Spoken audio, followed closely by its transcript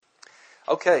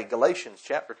Okay, Galatians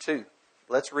chapter 2.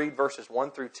 Let's read verses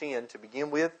 1 through 10 to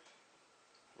begin with,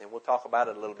 and we'll talk about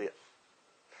it a little bit.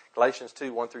 Galatians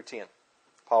 2, 1 through 10.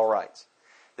 Paul writes,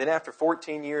 "Then after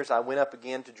 14 years I went up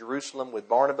again to Jerusalem with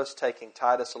Barnabas, taking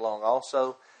Titus along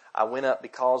also. I went up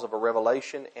because of a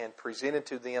revelation and presented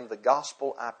to them the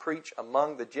gospel I preach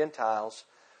among the Gentiles,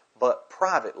 but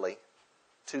privately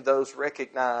to those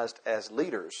recognized as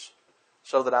leaders,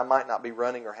 so that I might not be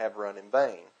running or have run in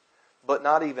vain. But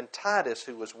not even Titus,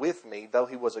 who was with me, though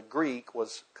he was a Greek,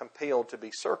 was compelled to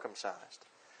be circumcised.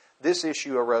 This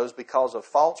issue arose because of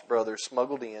false brothers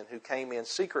smuggled in, who came in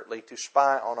secretly to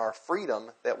spy on our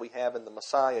freedom that we have in the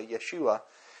Messiah, Yeshua,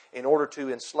 in order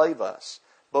to enslave us.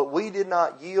 But we did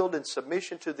not yield in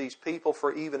submission to these people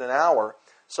for even an hour,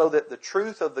 so that the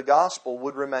truth of the gospel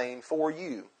would remain for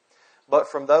you. But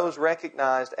from those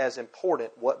recognized as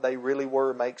important, what they really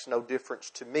were makes no difference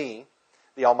to me.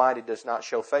 The Almighty does not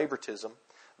show favoritism.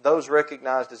 Those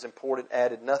recognized as important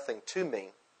added nothing to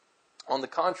me. On the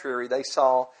contrary, they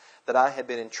saw that I had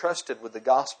been entrusted with the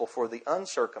gospel for the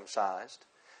uncircumcised,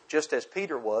 just as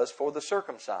Peter was for the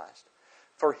circumcised.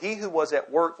 For he who was at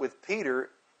work with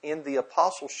Peter in the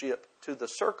apostleship to the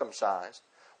circumcised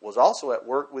was also at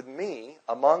work with me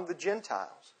among the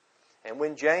Gentiles. And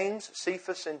when James,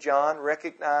 Cephas, and John,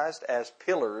 recognized as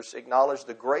pillars, acknowledged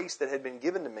the grace that had been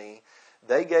given to me,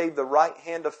 they gave the right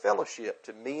hand of fellowship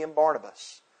to me and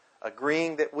Barnabas,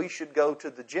 agreeing that we should go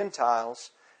to the Gentiles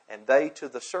and they to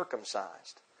the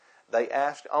circumcised. They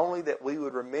asked only that we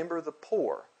would remember the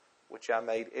poor, which I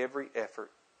made every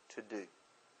effort to do."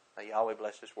 May Yahweh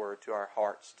bless His word to our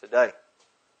hearts today.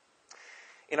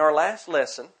 In our last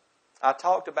lesson, I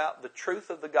talked about the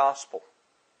truth of the gospel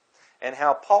and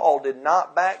how Paul did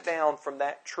not back down from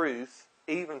that truth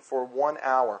even for 1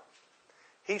 hour.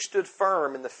 He stood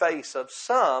firm in the face of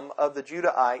some of the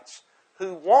Judahites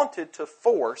who wanted to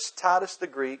force Titus the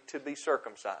Greek to be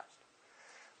circumcised.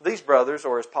 These brothers,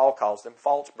 or as Paul calls them,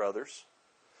 false brothers,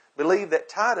 believed that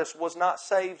Titus was not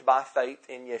saved by faith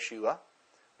in Yeshua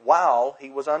while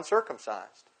he was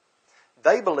uncircumcised.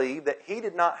 They believed that he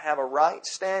did not have a right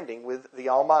standing with the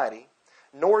Almighty,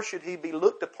 nor should he be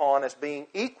looked upon as being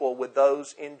equal with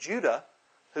those in Judah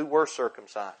who were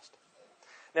circumcised.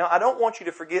 Now, I don't want you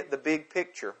to forget the big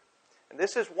picture. And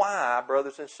this is why,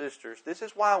 brothers and sisters, this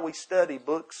is why we study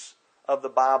books of the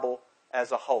Bible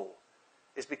as a whole.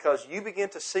 Is because you begin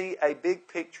to see a big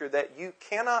picture that you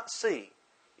cannot see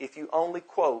if you only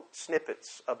quote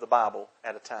snippets of the Bible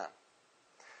at a time.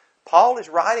 Paul is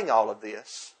writing all of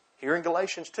this here in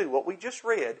Galatians 2. What we just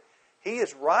read, he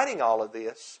is writing all of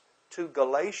this to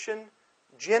Galatian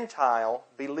Gentile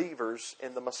believers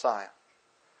in the Messiah.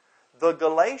 The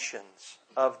Galatians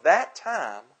of that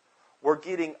time were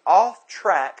getting off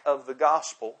track of the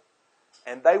gospel,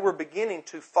 and they were beginning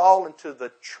to fall into the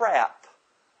trap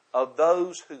of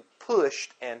those who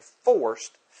pushed and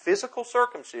forced physical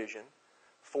circumcision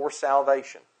for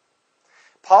salvation.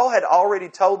 Paul had already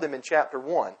told them in chapter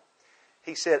 1,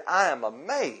 he said, "I am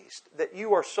amazed that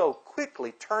you are so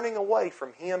quickly turning away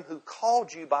from Him who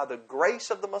called you by the grace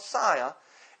of the Messiah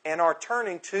and are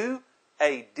turning to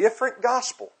a different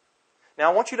gospel." Now,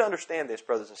 I want you to understand this,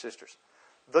 brothers and sisters.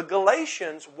 The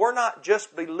Galatians were not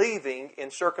just believing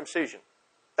in circumcision.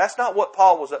 That's not what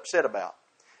Paul was upset about.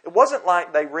 It wasn't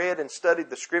like they read and studied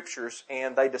the Scriptures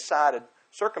and they decided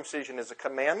circumcision is a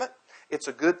commandment, it's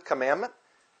a good commandment,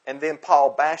 and then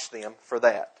Paul bashed them for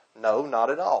that. No, not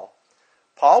at all.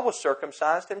 Paul was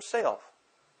circumcised himself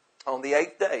on the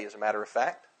 8th day, as a matter of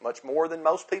fact, much more than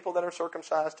most people that are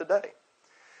circumcised today.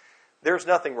 There's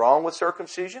nothing wrong with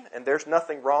circumcision, and there's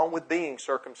nothing wrong with being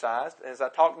circumcised. As I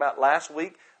talked about last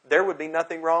week, there would be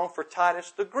nothing wrong for Titus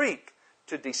the Greek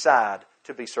to decide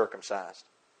to be circumcised.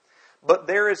 But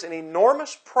there is an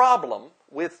enormous problem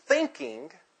with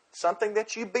thinking something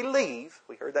that you believe.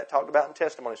 We heard that talked about in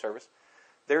testimony service.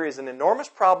 There is an enormous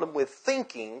problem with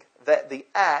thinking that the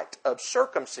act of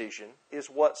circumcision is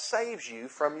what saves you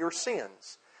from your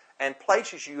sins and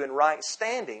places you in right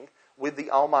standing with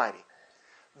the Almighty.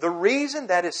 The reason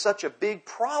that is such a big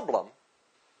problem,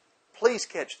 please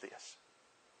catch this.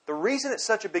 The reason it's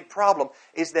such a big problem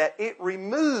is that it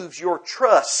removes your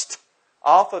trust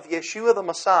off of Yeshua the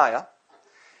Messiah,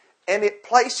 and it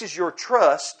places your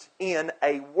trust in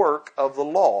a work of the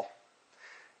law.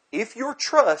 If your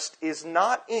trust is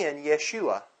not in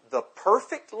Yeshua, the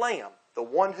perfect Lamb, the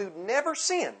one who never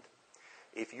sinned,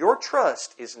 if your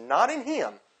trust is not in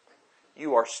Him,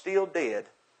 you are still dead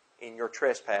in your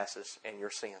trespasses and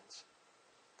your sins.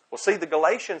 Well, see, the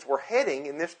Galatians were heading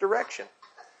in this direction.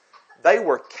 They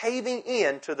were caving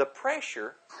in to the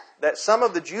pressure that some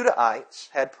of the Judahites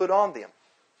had put on them.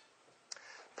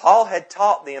 Paul had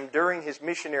taught them during his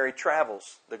missionary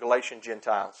travels, the Galatian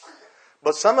Gentiles.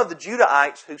 But some of the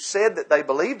Judahites who said that they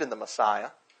believed in the Messiah,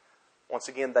 once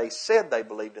again, they said they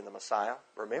believed in the Messiah.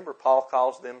 Remember, Paul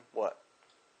calls them what?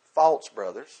 False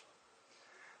brothers.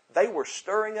 They were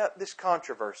stirring up this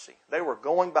controversy. They were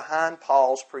going behind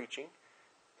Paul's preaching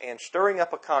and stirring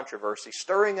up a controversy,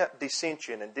 stirring up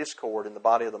dissension and discord in the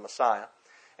body of the Messiah.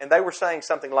 And they were saying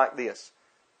something like this: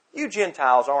 you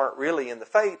Gentiles aren't really in the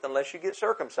faith unless you get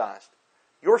circumcised.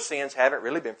 Your sins haven't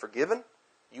really been forgiven.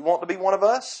 You want to be one of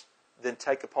us? Then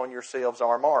take upon yourselves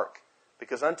our mark.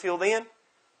 Because until then,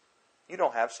 you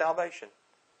don't have salvation.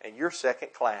 And you're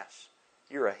second class.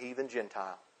 You're a heathen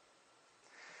Gentile.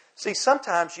 See,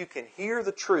 sometimes you can hear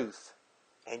the truth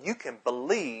and you can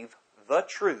believe the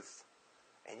truth.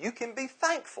 And you can be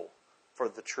thankful for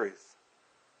the truth.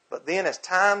 But then as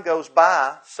time goes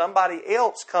by, somebody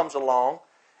else comes along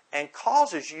and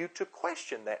causes you to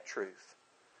question that truth.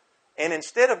 And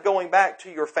instead of going back to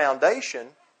your foundation,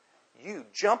 you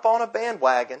jump on a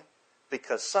bandwagon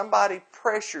because somebody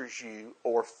pressures you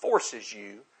or forces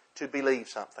you to believe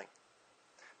something.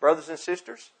 Brothers and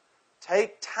sisters,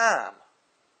 take time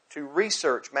to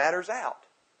research matters out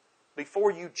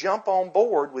before you jump on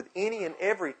board with any and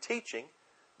every teaching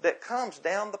that comes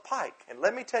down the pike. And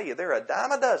let me tell you, they're a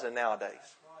dime a dozen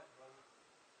nowadays.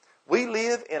 We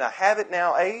live in a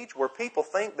have-it-now age where people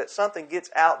think that something gets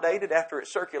outdated after it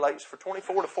circulates for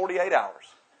 24 to 48 hours.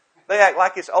 They act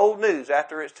like it's old news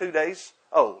after it's 2 days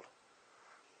old.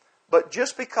 But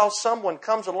just because someone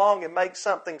comes along and makes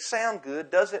something sound good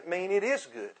doesn't mean it is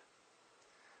good.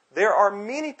 There are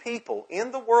many people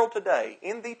in the world today,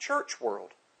 in the church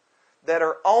world, that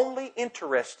are only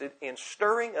interested in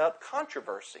stirring up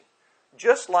controversy,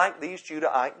 just like these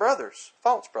Judahite brothers,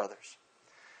 false brothers.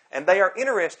 And they are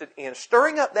interested in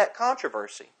stirring up that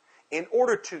controversy in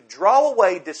order to draw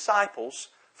away disciples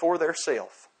for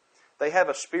theirself. They have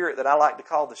a spirit that I like to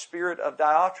call the spirit of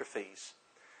Diotrephes.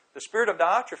 The spirit of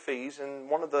Diotrephes, in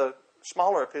one of the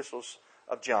smaller epistles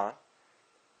of John,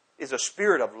 is a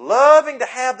spirit of loving to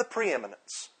have the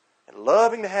preeminence and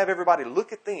loving to have everybody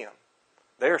look at them.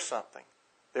 They're something.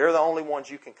 They're the only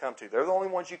ones you can come to. They're the only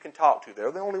ones you can talk to.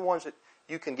 They're the only ones that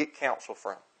you can get counsel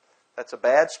from. That's a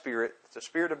bad spirit. It's a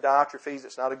spirit of Diotrephes.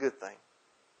 It's not a good thing.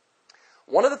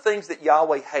 One of the things that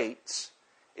Yahweh hates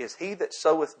is he that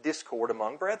soweth discord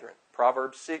among brethren.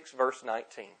 Proverbs 6, verse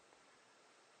 19.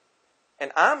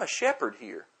 And I'm a shepherd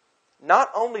here, not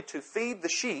only to feed the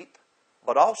sheep,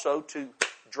 but also to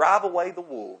drive away the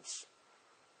wolves.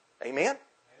 Amen? Amen.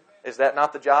 Is that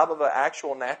not the job of an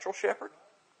actual natural shepherd?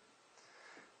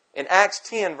 In Acts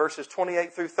 10, verses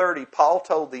 28 through 30, Paul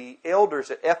told the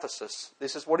elders at Ephesus,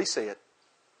 this is what he said.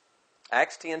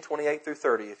 Acts 10, 28 through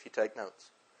 30, if you take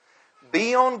notes.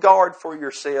 Be on guard for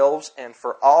yourselves and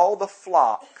for all the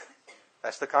flock,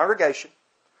 that's the congregation,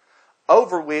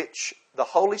 over which the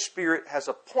Holy Spirit has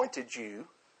appointed you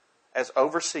as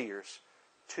overseers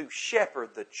to shepherd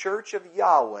the church of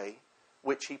Yahweh,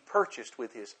 which He purchased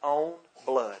with His own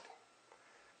blood.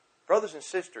 Brothers and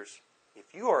sisters, if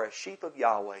you are a sheep of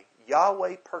Yahweh,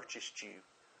 Yahweh purchased you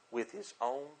with His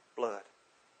own blood.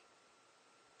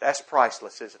 That's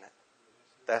priceless, isn't it?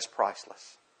 That's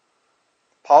priceless.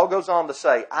 Paul goes on to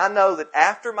say, I know that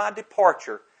after my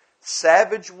departure,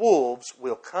 savage wolves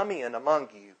will come in among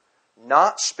you,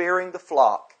 not sparing the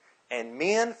flock, and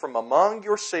men from among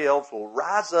yourselves will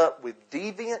rise up with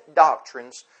deviant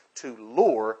doctrines to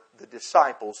lure the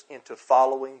disciples into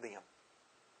following them.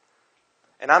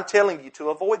 And I'm telling you to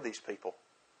avoid these people.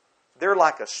 They're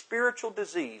like a spiritual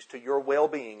disease to your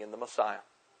well-being in the Messiah.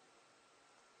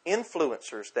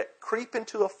 Influencers that creep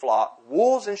into a flock,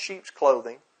 wolves in sheep's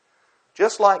clothing,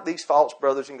 just like these false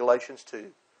brothers in Galatians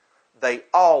 2. They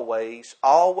always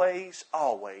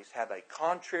have a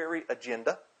contrary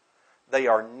agenda. They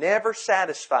are never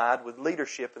satisfied with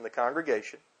leadership in the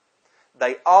congregation.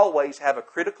 They always have a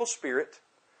critical spirit,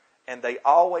 and they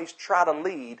always try to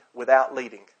lead without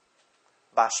leading,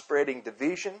 by spreading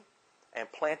division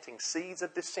and planting seeds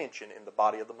of dissension in the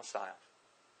body of the Messiah.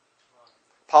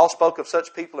 Paul spoke of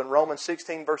such people in Romans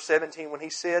 16, verse 17, when he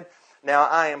said, Now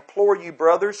I implore you,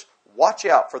 brothers, watch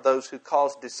out for those who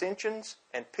cause dissensions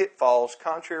and pitfalls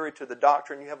contrary to the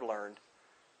doctrine you have learned,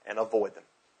 and avoid them.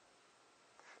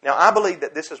 Now I believe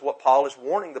that this is what Paul is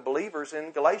warning the believers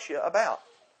in Galatia about.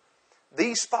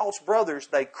 These false brothers,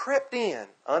 they crept in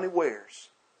unawares,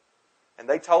 and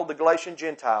they told the Galatian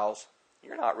Gentiles,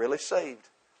 you're not really saved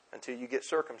until you get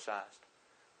circumcised.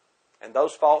 And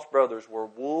those false brothers were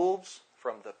wolves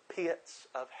from the pits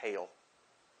of hell.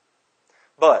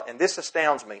 But, and this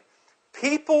astounds me,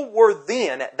 people were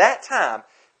then, at that time,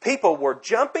 people were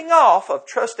jumping off of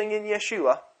trusting in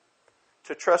Yeshua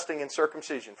to trusting in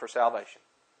circumcision for salvation.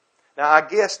 Now, I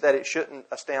guess that it shouldn't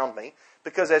astound me,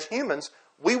 because as humans,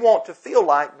 we want to feel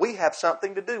like we have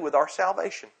something to do with our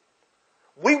salvation.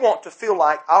 We want to feel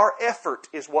like our effort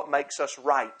is what makes us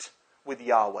right with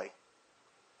Yahweh.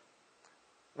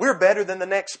 We're better than the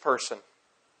next person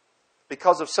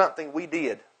because of something we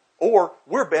did. Or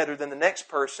we're better than the next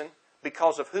person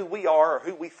because of who we are or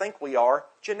who we think we are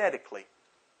genetically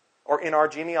or in our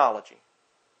genealogy.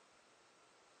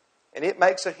 And it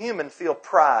makes a human feel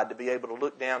pride to be able to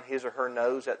look down his or her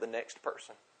nose at the next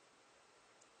person.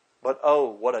 But oh,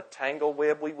 what a tangle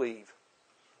web we weave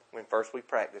when first we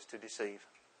practice to deceive.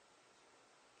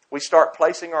 We start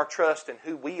placing our trust in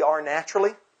who we are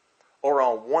naturally or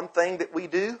on one thing that we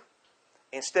do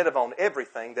instead of on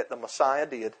everything that the Messiah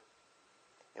did.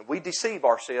 And we deceive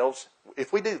ourselves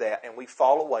if we do that, and we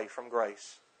fall away from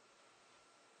grace.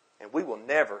 And we will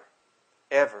never,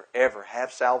 ever, ever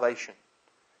have salvation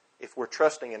if we're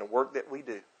trusting in a work that we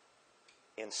do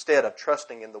instead of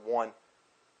trusting in the one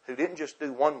who didn't just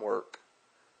do one work,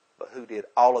 but who did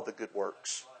all of the good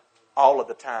works, all of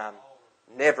the time,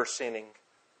 never sinning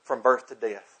from birth to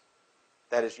death.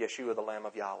 That is Yeshua, the Lamb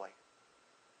of Yahweh.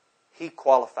 He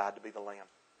qualified to be the Lamb.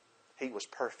 He was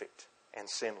perfect and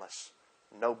sinless,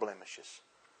 no blemishes.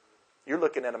 You're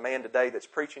looking at a man today that's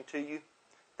preaching to you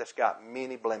that's got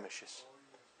many blemishes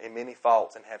and many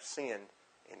faults and have sinned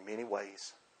in many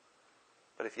ways.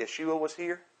 But if Yeshua was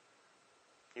here,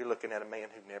 you're looking at a man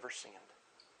who never sinned.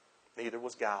 Neither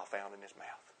was guile found in his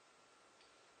mouth.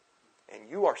 And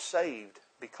you are saved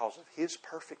because of His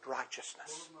perfect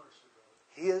righteousness.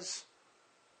 His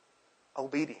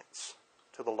obedience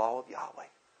to the law of Yahweh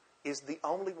is the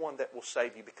only one that will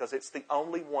save you, because it's the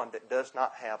only one that does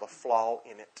not have a flaw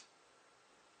in it.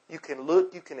 You can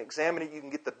look, you can examine it, you can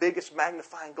get the biggest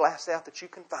magnifying glass out that you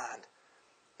can find,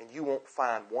 and you won't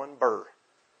find one burr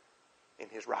in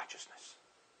His righteousness.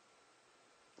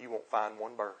 You won't find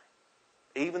one burr.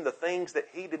 Even the things that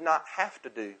He did not have to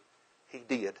do, He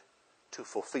did to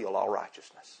fulfill all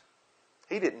righteousness.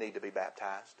 He didn't need to be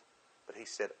baptized, but He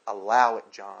said, allow it,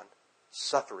 John.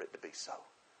 Suffer it to be so,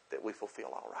 that we fulfill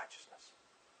all righteousness.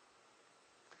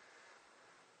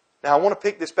 Now, I want to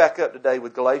pick this back up today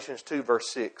with Galatians 2, verse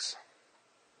 6,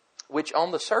 which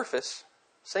on the surface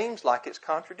seems like it's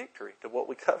contradictory to what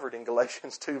we covered in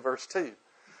Galatians 2, verse 2.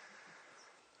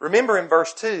 Remember in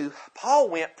verse 2, Paul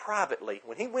went privately.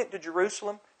 When he went to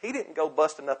Jerusalem, he didn't go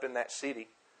busting up in that city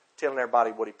telling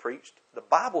everybody what he preached. The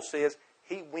Bible says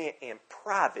he went in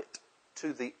private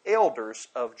to the elders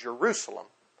of Jerusalem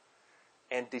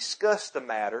and discussed the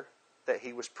matter that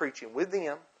he was preaching with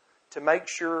them to make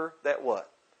sure that what?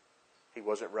 He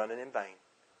wasn't running in vain.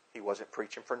 He wasn't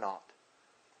preaching for naught.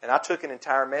 And I took an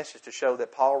entire message to show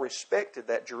that Paul respected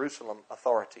that Jerusalem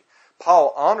authority.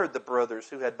 Paul honored the brothers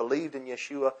who had believed in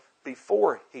Yeshua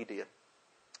before he did.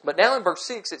 But now in verse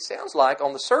 6, it sounds like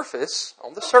on the surface,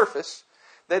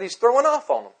 that he's throwing off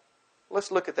on them. Let's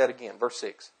look at that again, verse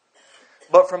 6.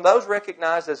 But from those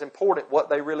recognized as important, what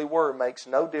they really were makes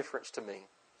no difference to me.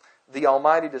 The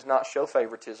Almighty does not show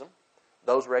favoritism.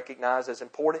 Those recognized as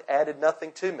important added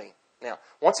nothing to me. Now,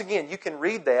 once again, you can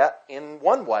read that in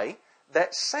one way.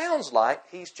 That sounds like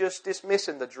he's just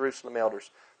dismissing the Jerusalem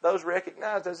elders. Those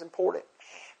recognized as important.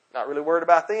 Not really worried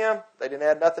about them. They didn't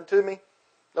add nothing to me.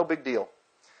 No big deal.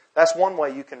 That's one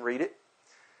way you can read it.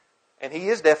 And he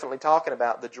is definitely talking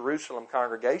about the Jerusalem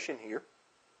congregation here.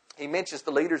 He mentions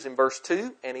the leaders in verse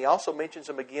 2, and he also mentions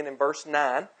them again in verse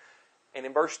 9. And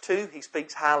in verse 2, he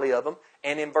speaks highly of them.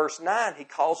 And in verse 9, he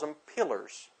calls them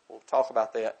pillars. We'll talk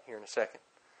about that here in a second.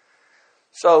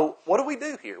 So, what do we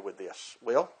do here with this?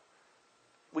 Well,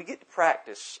 we get to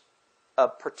practice a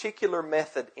particular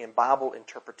method in Bible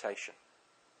interpretation.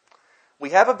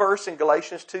 We have a verse in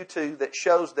Galatians 2:2 that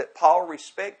shows that Paul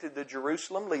respected the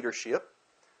Jerusalem leadership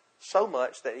so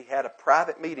much that he had a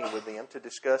private meeting with them to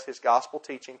discuss his gospel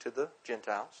teaching to the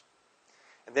Gentiles.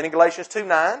 And then in Galatians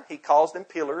 2:9, he calls them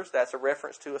pillars. That's a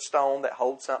reference to a stone that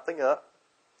holds something up.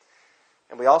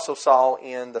 And we also saw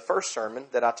in the first sermon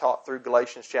that I taught through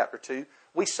Galatians chapter 2,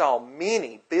 we saw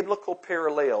many biblical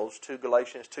parallels to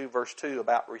Galatians 2 verse 2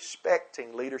 about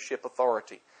respecting leadership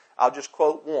authority. I'll just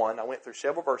quote one. I went through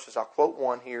several verses. I'll quote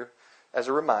one here as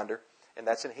a reminder. And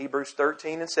that's in Hebrews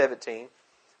 13 and 17,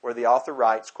 where the author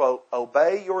writes, quote,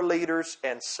 obey your leaders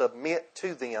and submit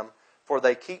to them, for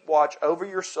they keep watch over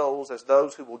your souls as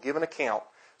those who will give an account,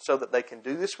 so that they can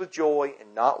do this with joy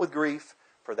and not with grief,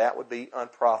 for that would be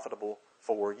unprofitable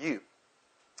for you.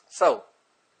 So,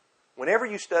 whenever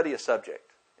you study a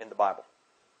subject in the Bible,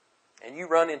 and you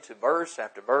run into verse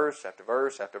after verse after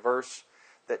verse after verse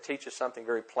that teaches something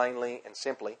very plainly and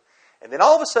simply, And then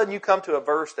all of a sudden you come to a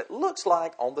verse that looks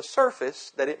like, on the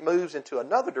surface, that it moves into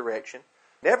another direction.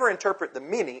 Never interpret the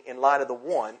many in light of the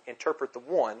one. Interpret the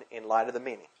one in light of the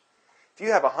many. If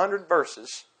you have 100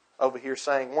 verses over here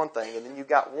saying one thing, and then you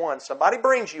got one, somebody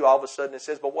brings you all of a sudden and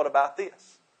says, but what about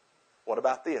this? What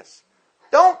about this?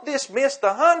 Don't dismiss the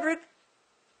 100.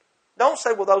 Don't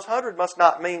say, well, those 100 must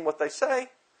not mean what they say.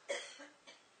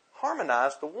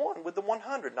 Harmonize the one with the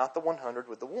 100, not the 100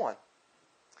 with the one.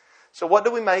 So what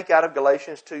do we make out of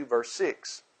Galatians 2, verse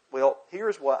 6? Well,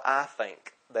 here's what I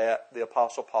think that the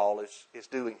Apostle Paul is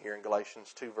doing here in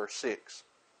Galatians 2, verse 6.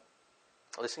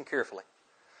 Listen carefully.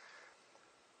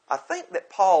 I think that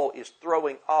Paul is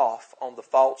throwing off on the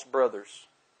false brothers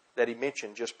that he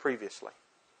mentioned just previously.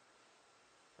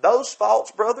 Those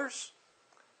false brothers,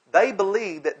 they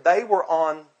believed that they were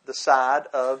on the side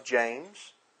of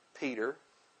James, Peter,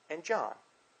 and John.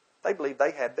 They believed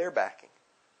they had their backing.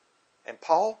 And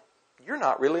Paul, you're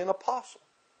not really an apostle.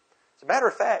 As a matter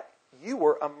of fact, you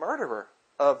were a murderer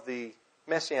of the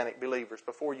Messianic believers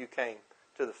before you came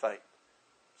to the faith.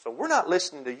 So we're not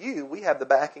listening to you. We have the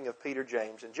backing of Peter,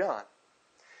 James, and John.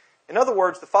 In other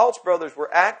words, the false brothers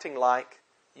were acting like,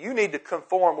 you need to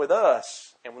conform with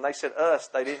us. And when they said us,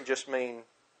 they didn't just mean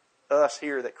us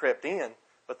here that crept in,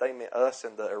 but they meant us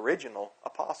and the original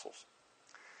apostles.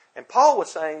 And Paul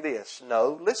was saying this,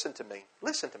 no, listen to me.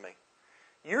 Listen to me.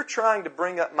 You're trying to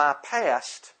bring up my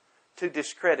past to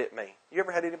discredit me. You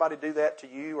ever had anybody do that to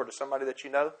you or to somebody that you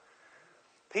know?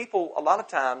 People, a lot of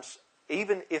times,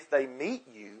 even if they meet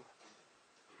you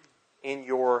in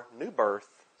your new birth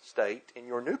state, in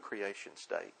your new creation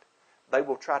state, they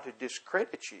will try to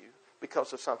discredit you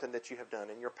because of something that you have done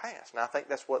in your past. And I think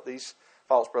that's what these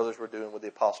false brothers were doing with the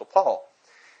Apostle Paul.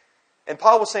 And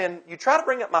Paul was saying, you try to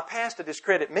bring up my past to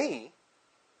discredit me.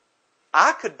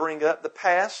 I could bring up the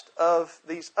past of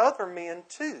these other men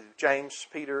too, James,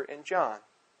 Peter, and John.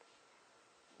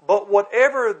 But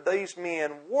whatever these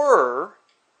men were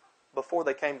before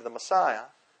they came to the Messiah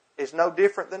is no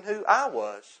different than who I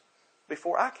was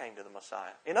before I came to the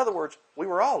Messiah. In other words, we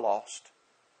were all lost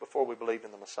before we believed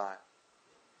in the Messiah.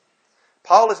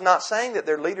 Paul is not saying that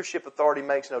their leadership authority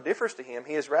makes no difference to him.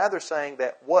 He is rather saying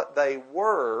that what they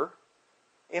were,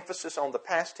 emphasis on the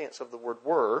past tense of the word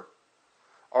were,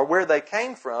 or where they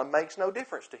came from, makes no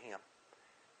difference to him.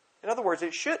 In other words,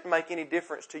 it shouldn't make any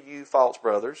difference to you, false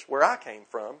brothers, where I came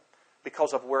from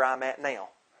because of where I'm at now.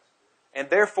 And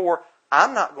therefore,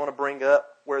 I'm not going to bring up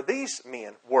where these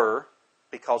men were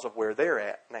because of where they're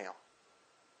at now.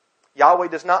 Yahweh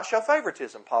does not show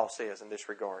favoritism, Paul says in this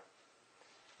regard.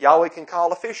 Yahweh can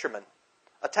call a fisherman,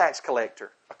 a tax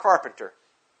collector, a carpenter,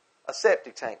 a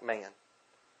septic tank man.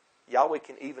 Yahweh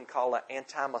can even call an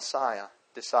anti-Messiah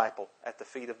disciple at the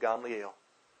feet of Gamaliel,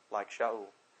 like Shaul.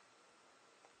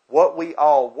 What we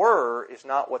all were is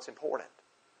not what's important.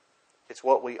 It's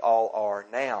what we all are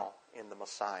now in the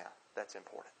Messiah that's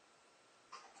important.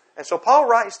 And so Paul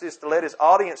writes this to let his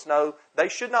audience know they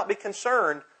should not be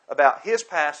concerned about his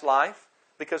past life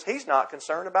because he's not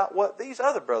concerned about what these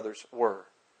other brothers were.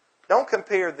 Don't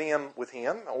compare them with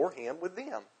him or him with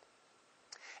them.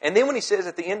 And then when he says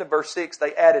at the end of verse 6,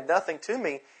 they added nothing to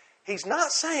me, he's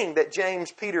not saying that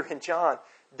James, Peter, and John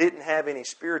didn't have any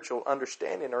spiritual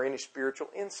understanding or any spiritual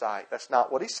insight. That's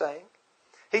not what he's saying.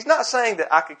 He's not saying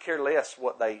that I could care less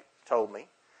what they told me.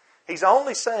 He's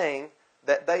only saying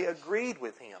that they agreed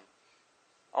with him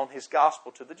on his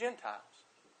gospel to the Gentiles.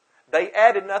 They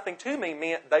added nothing to me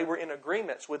meant they were in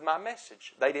agreements with my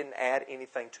message. They didn't add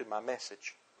anything to my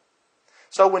message.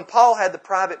 So when Paul had the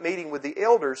private meeting with the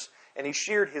elders and he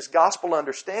shared his gospel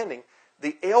understanding,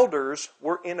 the elders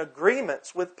were in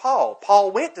agreements with Paul.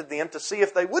 Paul went to them to see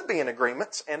if they would be in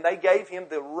agreements, and they gave him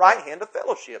the right hand of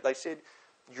fellowship. They said,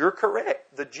 you're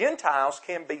correct. The Gentiles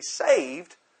can be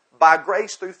saved by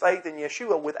grace through faith in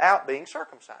Yeshua without being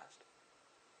circumcised.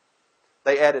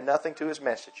 They added nothing to his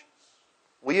message.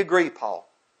 We agree, Paul.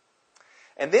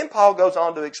 And then Paul goes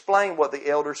on to explain what the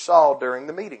elders saw during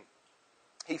the meeting.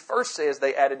 He first says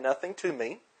they added nothing to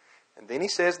me. And then he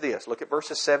says this. Look at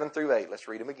verses 7 through 8. Let's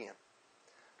read them again.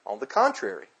 On the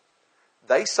contrary,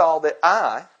 they saw that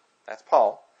I, that's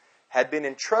Paul, had been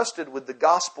entrusted with the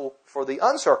gospel for the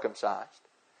uncircumcised,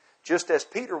 just as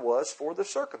Peter was for the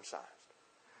circumcised.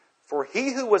 For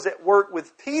he who was at work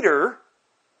with Peter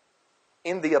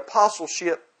in the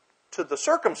apostleship to the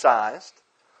circumcised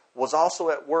was also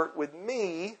at work with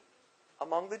me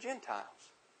among the Gentiles.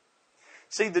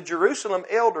 See, the Jerusalem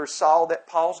elders saw that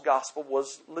Paul's gospel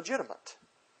was legitimate.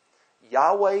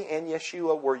 Yahweh and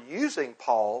Yeshua were using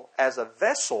Paul as a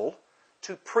vessel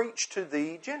to preach to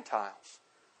the Gentiles.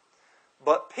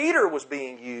 But Peter was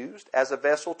being used as a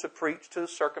vessel to preach to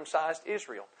circumcised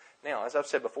Israel. Now, as I've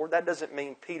said before, that doesn't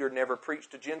mean Peter never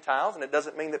preached to Gentiles, and it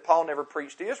doesn't mean that Paul never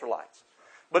preached to Israelites.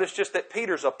 But it's just that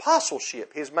Peter's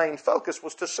apostleship, his main focus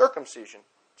was to circumcision,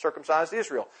 circumcised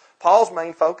Israel. Paul's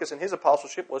main focus in his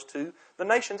apostleship was to the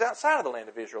nations outside of the land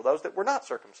of Israel, those that were not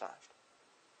circumcised.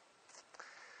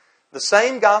 The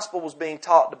same gospel was being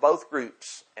taught to both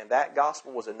groups, and that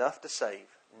gospel was enough to save.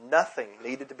 Nothing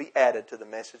needed to be added to the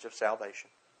message of salvation.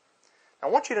 Now,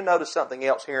 I want you to notice something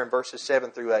else here in verses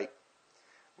 7 through 8.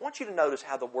 I want you to notice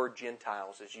how the word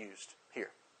Gentiles is used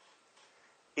here.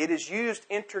 It is used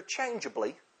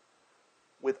interchangeably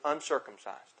with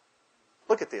uncircumcised.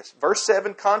 Look at this. Verse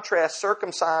 7 contrasts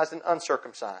circumcised and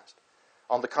uncircumcised.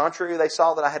 On the contrary, they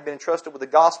saw that I had been entrusted with the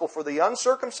gospel for the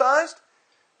uncircumcised,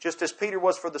 just as Peter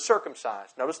was for the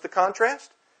circumcised. Notice the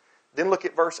contrast? Then look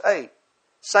at verse 8.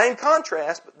 Same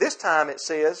contrast, but this time it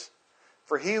says,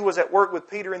 for he who was at work with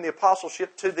Peter in the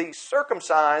apostleship to the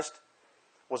circumcised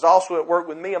was also at work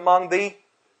with me among the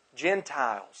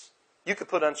Gentiles. You could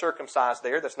put uncircumcised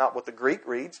there. That's not what the Greek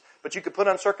reads. But you could put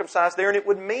uncircumcised there and it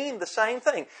would mean the same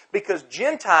thing. Because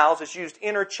Gentiles is used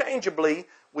interchangeably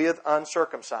with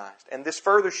uncircumcised. And this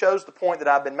further shows the point that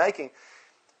I've been making.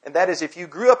 And that is, if you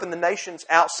grew up in the nations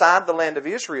outside the land of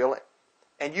Israel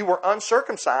and you were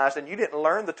uncircumcised and you didn't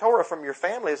learn the Torah from your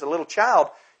family as a little child,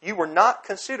 you were not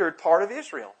considered part of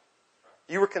Israel.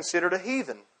 You were considered a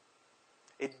heathen.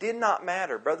 It did not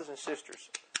matter, brothers and sisters.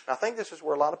 I think this is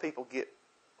where a lot of people get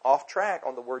off track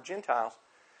on the word Gentiles,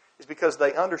 is because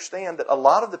they understand that a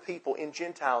lot of the people in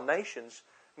Gentile nations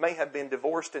may have been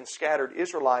divorced and scattered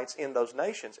Israelites in those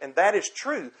nations. And that is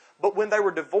true. But when they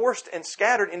were divorced and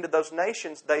scattered into those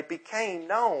nations, they became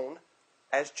known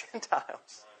as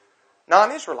Gentiles.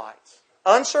 Non-Israelites.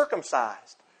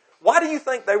 Uncircumcised. Why do you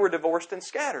think they were divorced and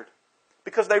scattered?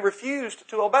 Because they refused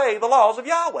to obey the laws of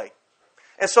Yahweh.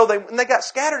 And so when they got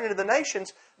scattered into the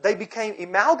nations, they became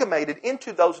amalgamated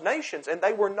into those nations, and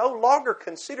they were no longer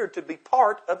considered to be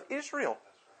part of Israel.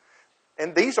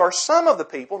 And these are some of the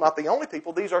people, not the only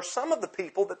people, these are some of the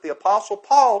people that the Apostle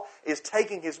Paul is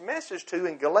taking his message to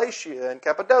in Galatia and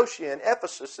Cappadocia and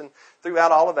Ephesus and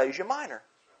throughout all of Asia Minor.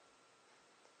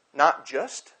 Not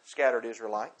just scattered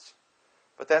Israelites,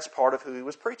 but that's part of who he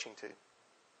was preaching to.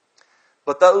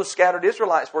 But those scattered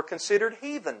Israelites were considered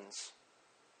heathens.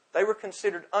 They were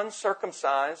considered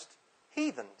uncircumcised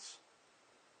heathens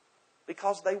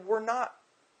because they were not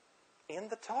in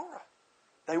the Torah.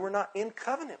 They were not in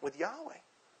covenant with Yahweh.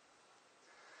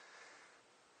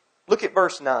 Look at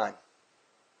verse 9.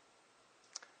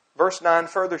 Verse 9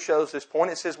 further shows this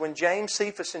point. It says, when James,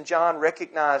 Cephas, and John,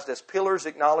 recognized as pillars,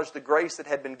 acknowledged the grace that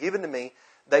had been given to me,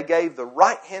 they gave the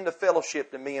right hand of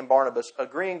fellowship to me and Barnabas,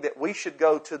 agreeing that we should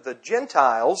go to the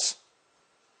Gentiles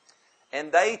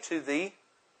and they to the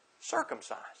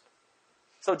circumcised.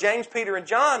 So James, Peter, and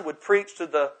John would preach to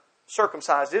the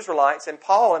circumcised Israelites, and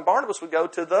Paul and Barnabas would go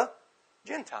to the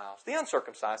Gentiles, the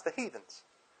uncircumcised, the heathens.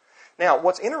 Now,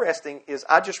 what's interesting is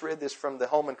I just read this from the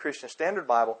Holman Christian Standard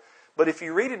Bible, but if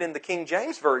you read it in the King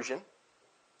James Version,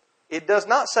 it does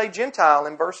not say Gentile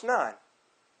in verse 9.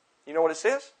 You know what it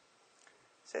says?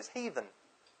 It says heathen.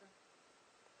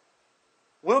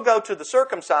 We'll go to the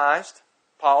circumcised,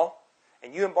 Paul,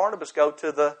 and you and Barnabas go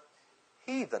to the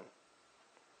heathen.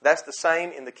 That's the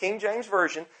same in the King James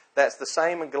Version. That's the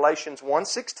same in Galatians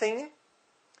 1:16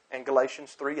 and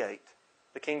Galatians 3:8.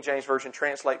 The King James Version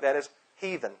translate that as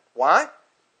heathen. Why?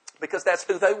 Because that's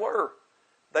who they were.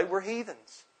 They were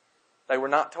heathens. They were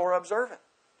not Torah observant.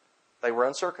 They were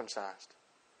uncircumcised.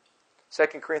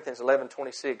 2 Corinthians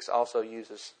 11:26 also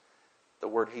uses the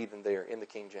word heathen there in the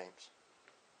King James.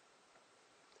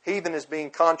 Heathen is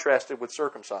being contrasted with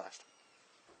circumcised.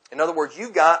 In other words,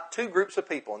 you've got two groups of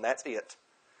people, and that's it.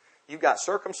 You've got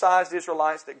circumcised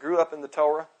Israelites that grew up in the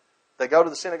Torah. They go to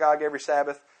the synagogue every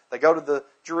Sabbath. They go to the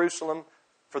Jerusalem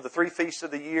for the 3 feasts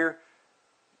of the year.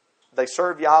 They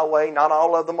serve Yahweh. Not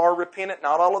all of them are repentant.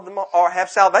 Not all of them have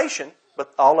salvation.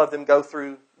 But all of them go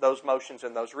through those motions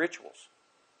and those rituals.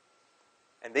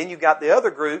 And then you've got the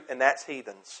other group, and that's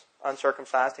heathens.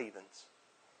 Uncircumcised heathens.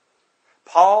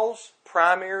 Paul's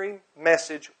primary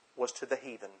message was to the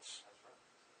heathens.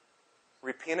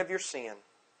 Repent of your sin.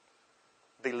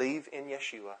 Believe in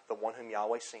Yeshua, the one whom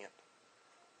Yahweh sent.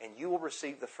 And you will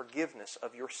receive the forgiveness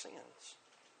of your sins.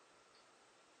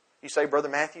 You say, Brother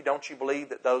Matthew, don't you believe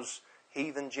that those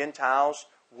heathen Gentiles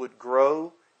would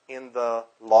grow in the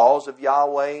laws of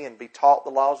Yahweh and be taught the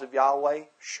laws of Yahweh?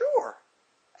 Sure.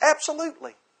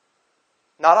 Absolutely.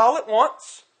 Not all at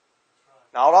once.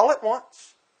 Not all at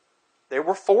once. There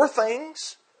were 4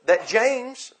 things that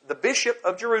James, the bishop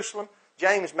of Jerusalem,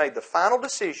 James made the final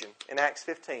decision in Acts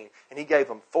 15. And he gave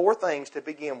them 4 things to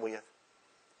begin with.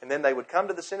 And then they would come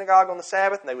to the synagogue on the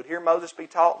Sabbath and they would hear Moses be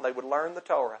taught and they would learn the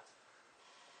Torah.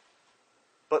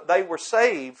 But they were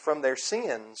saved from their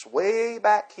sins way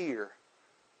back here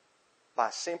by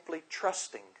simply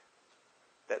trusting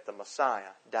that the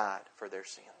Messiah died for their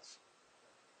sins.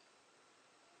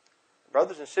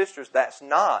 Brothers and sisters, that's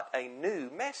not a new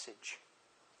message.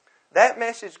 That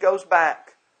message goes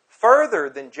back further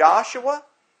than Joshua,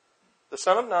 the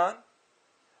son of Nun.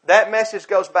 That message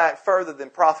goes back further than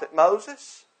Prophet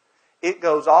Moses. It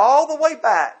goes all the way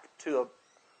back to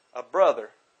a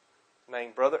brother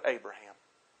named Brother Abraham,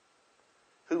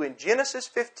 who in Genesis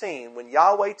 15, when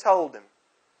Yahweh told him,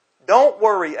 "Don't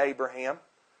worry, Abraham.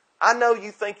 I know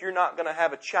you think you're not going to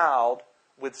have a child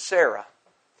with Sarah.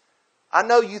 I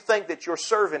know you think that your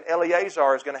servant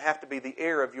Eleazar is going to have to be the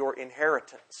heir of your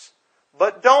inheritance.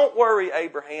 But don't worry,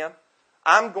 Abraham.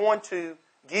 I'm going to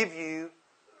give you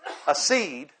a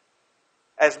seed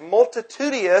as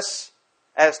multitudinous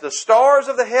as the stars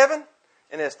of the heaven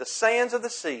and as the sands of the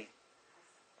sea.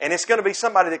 And it's going to be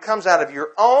somebody that comes out of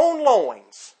your own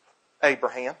loins,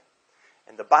 Abraham."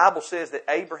 And the Bible says that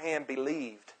Abraham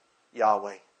believed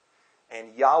Yahweh.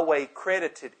 And Yahweh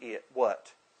credited it,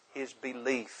 what? His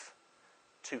belief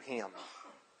to him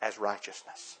as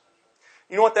righteousness.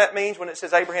 You know what that means when it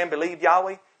says Abraham believed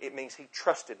Yahweh? It means he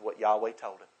trusted what Yahweh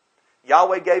told him.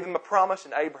 Yahweh gave him a promise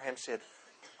and Abraham said,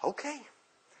 "Okay,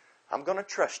 I'm going to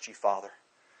trust you, Father."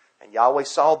 And Yahweh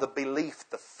saw the belief,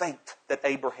 the faith that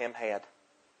Abraham had.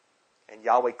 And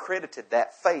Yahweh credited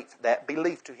that faith, that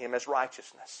belief to him as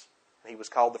righteousness. And he was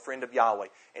called the friend of Yahweh.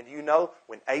 And do you know,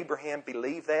 when Abraham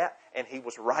believed that and he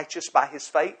was righteous by his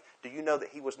faith, do you know that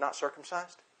he was not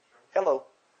circumcised? Hello.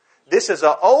 This is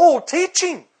an old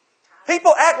teaching.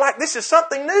 People act like this is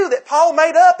something new that Paul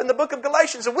made up in the book of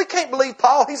Galatians. And we can't believe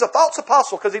Paul. He's a false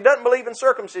apostle because he doesn't believe in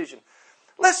circumcision.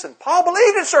 Listen, Paul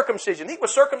believed in circumcision. He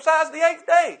was circumcised the 8th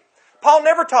day. Paul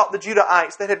never taught the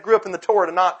Judahites that had grew up in the Torah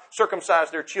to not circumcise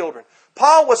their children.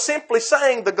 Paul was simply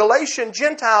saying the Galatian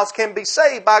Gentiles can be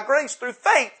saved by grace through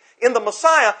faith in the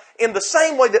Messiah in the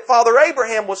same way that Father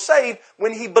Abraham was saved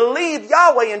when he believed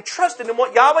Yahweh and trusted in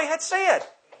what Yahweh had said.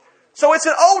 So it's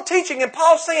an old teaching, and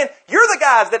Paul's saying, you're the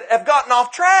guys that have gotten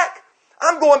off track.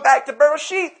 I'm going back to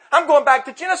Bereshit. I'm going back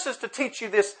to Genesis to teach you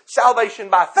this salvation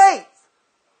by faith.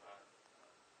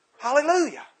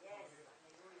 Hallelujah.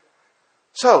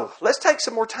 So, let's take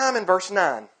some more time in verse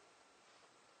 9.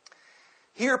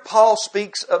 Here Paul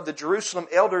speaks of the Jerusalem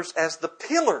elders as the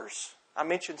pillars. I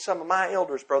mentioned some of my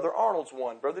elders. Brother Arnold's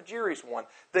one. Brother Jerry's one.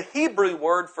 The Hebrew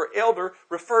word for elder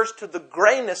refers to the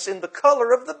grayness in the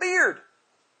color of the beard.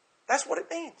 That's what it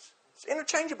means. It's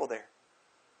interchangeable there.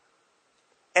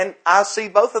 And I see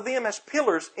both of them as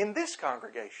pillars in this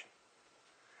congregation.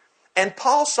 And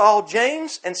Paul saw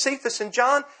James and Cephas and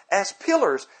John as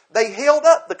pillars. They held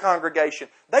up the congregation.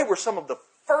 They were some of the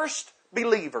first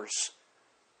believers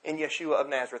in Yeshua of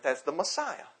Nazareth as the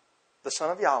Messiah, the Son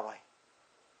of Yahweh.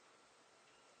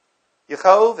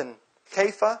 Yaakov and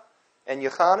Kepha and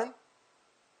Yochanan,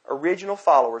 original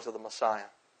followers of the Messiah.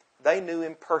 They knew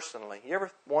Him personally. You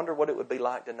ever wonder what it would be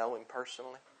like to know Him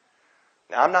personally?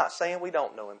 Now, I'm not saying we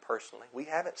don't know Him personally. We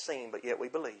haven't seen, but yet we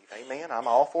believe. Amen? I'm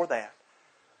all for that.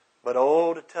 But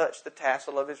oh, to touch the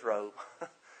tassel of His robe.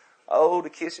 Oh, to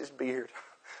kiss His beard.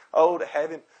 Oh, to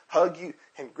have Him hug you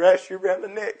and grasp you around the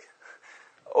neck.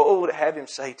 Oh, to have Him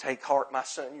say, "Take heart, my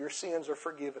son, your sins are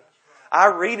forgiven." I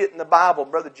read it in the Bible,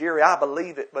 Brother Jerry, I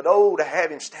believe it. But oh, to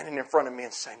have Him standing in front of me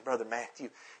and saying, "Brother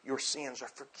Matthew, your sins are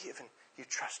forgiven. You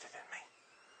trusted in me."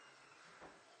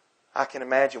 I can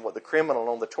imagine what the criminal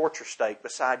on the torture stake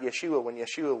beside Yeshua, when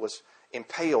Yeshua was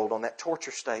impaled on that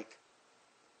torture stake.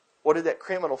 What did that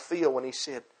criminal feel when he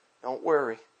said, "Don't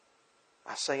worry,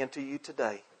 I say unto you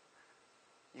today,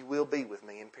 you will be with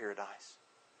me in paradise"?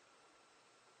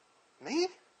 Me?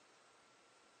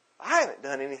 I haven't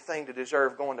done anything to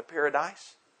deserve going to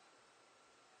paradise.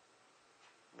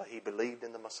 But he believed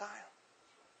in the Messiah.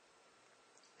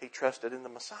 He trusted in the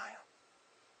Messiah.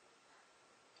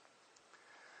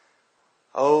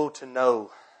 Oh, to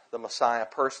know the Messiah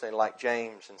personally like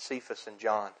James and Cephas and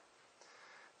John.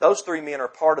 Those three men are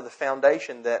part of the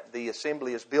foundation that the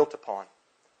assembly is built upon.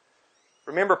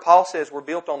 Remember, Paul says we're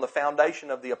built on the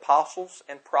foundation of the apostles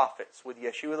and prophets, with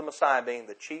Yeshua the Messiah being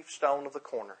the chief stone of the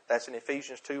corner. That's in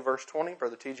Ephesians 2, verse 20.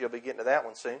 Brother TJ will be getting to that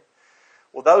one soon.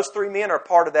 Well, those three men are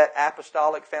part of that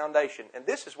apostolic foundation. And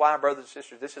this is why, brothers and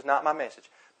sisters, this is not my message,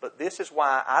 but this is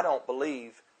why I don't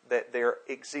believe that there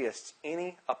exists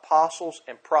any apostles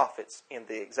and prophets in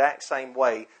the exact same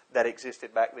way that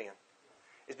existed back then.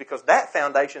 It's because that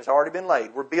foundation has already been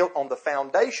laid. We're built on the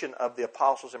foundation of the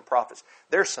apostles and prophets.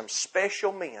 There's some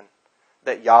special men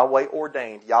that Yahweh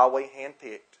ordained, Yahweh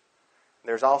handpicked,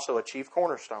 There's also a chief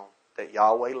cornerstone that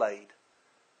Yahweh laid.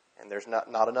 And there's not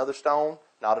another stone,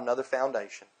 not another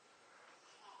foundation.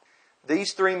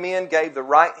 These three men gave the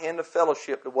right hand of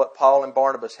fellowship to what Paul and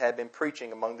Barnabas had been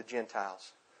preaching among the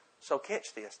Gentiles. So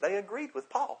catch this. They agreed with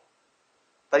Paul.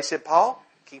 They said, Paul,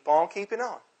 keep on keeping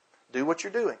on. Do what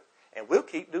you're doing. And we'll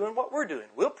keep doing what we're doing.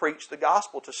 We'll preach the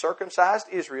gospel to circumcised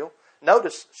Israel.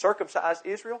 Notice, circumcised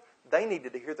Israel, they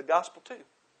needed to hear the gospel too.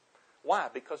 Why?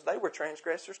 Because they were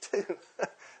transgressors too.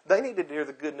 They needed to hear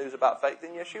the good news about faith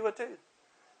in Yeshua too.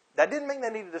 That didn't mean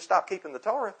they needed to stop keeping the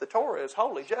Torah. The Torah is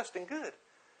holy, just, and good.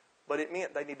 But it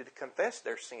meant they needed to confess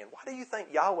their sin. Why do you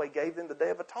think Yahweh gave them the Day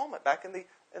of Atonement back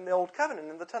in the Old Covenant,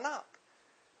 in the Tanakh?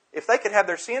 If they could have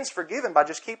their sins forgiven by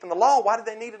just keeping the law, why did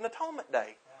they need an atonement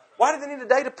day? Why did they need a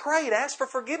day to pray and ask for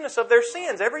forgiveness of their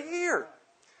sins every year?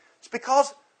 It's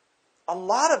because a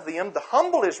lot of them, the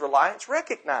humble Israelites,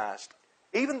 recognized,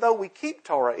 even though we keep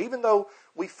Torah, even though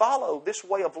we follow this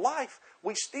way of life,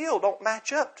 we still don't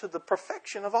match up to the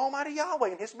perfection of Almighty Yahweh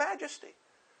and His majesty.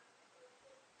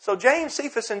 So James,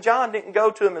 Cephas, and John didn't go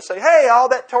to him and say, hey, all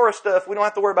that Torah stuff, we don't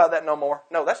have to worry about that no more.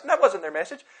 No, that wasn't their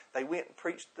message. They went and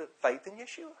preached the faith in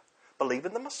Yeshua. Believe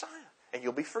in the Messiah, and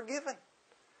you'll be forgiven.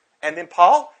 And then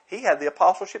Paul, he had the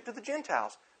apostleship to the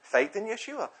Gentiles. Faith in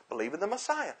Yeshua. Believe in the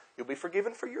Messiah. You'll be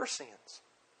forgiven for your sins.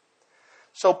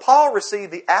 So Paul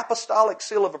received the apostolic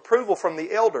seal of approval from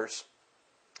the elders.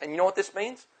 And you know what this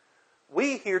means?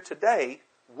 We here today,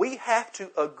 we have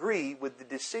to agree with the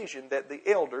decision that the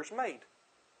elders made.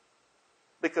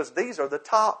 Because these are the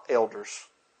top elders.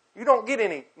 You don't get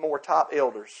any more top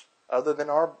elders other than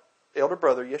our elder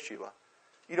brother Yeshua.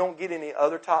 You don't get any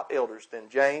other top elders than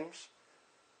James,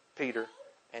 Peter,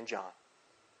 and John.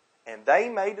 And they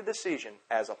made a decision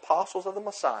as apostles of the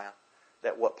Messiah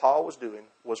that what Paul was doing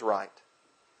was right.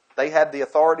 They had the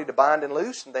authority to bind and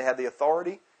loose, and they had the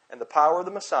authority and the power of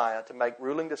the Messiah to make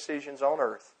ruling decisions on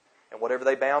earth. And whatever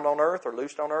they bound on earth or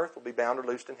loosed on earth will be bound or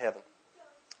loosed in heaven.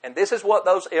 And this is what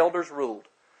those elders ruled.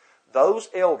 Those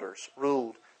elders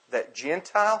ruled that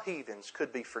Gentile heathens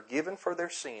could be forgiven for their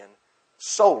sin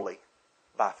solely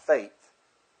by faith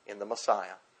in the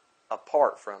Messiah,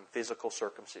 apart from physical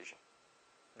circumcision.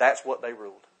 That's what they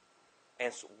ruled.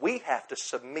 And so we have to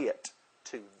submit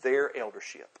to their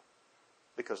eldership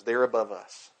because they're above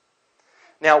us.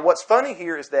 Now, what's funny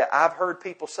here is that I've heard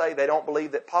people say they don't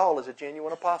believe that Paul is a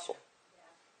genuine apostle.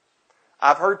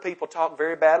 I've heard people talk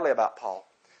very badly about Paul.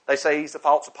 They say he's a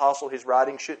false apostle. His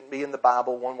writings shouldn't be in the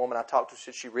Bible. One woman I talked to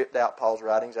said she ripped out Paul's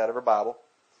writings out of her Bible.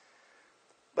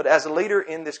 But as a leader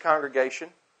in this congregation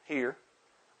here,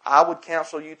 I would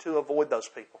counsel you to avoid those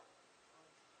people.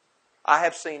 I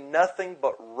have seen nothing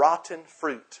but rotten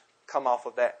fruit come off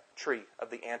of that tree of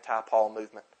the anti-Paul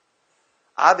movement.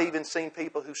 I've even seen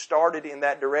people who started in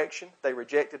that direction. They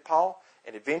rejected Paul,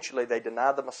 and eventually they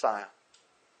denied the Messiah.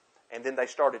 And then they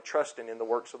started trusting in the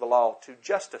works of the law to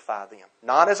justify them.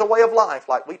 Not as a way of life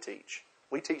like we teach.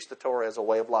 We teach the Torah as a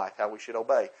way of life, how we should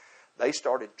obey. They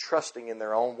started trusting in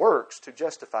their own works to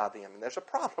justify them. And there's a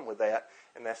problem with that,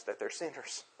 and that's that they're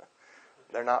sinners.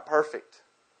 They're not perfect.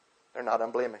 They're not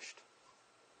unblemished.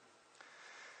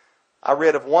 I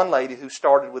read of one lady who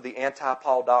started with the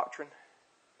anti-Paul doctrine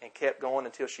and kept going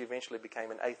until she eventually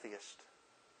became an atheist.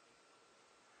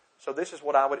 So this is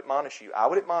what I would admonish you. I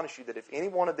would admonish you that if any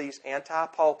one of these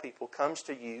anti-Paul people comes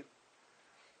to you,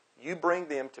 you bring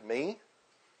them to me,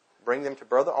 bring them to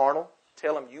Brother Arnold,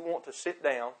 tell them you want to sit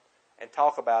down and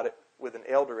talk about it with an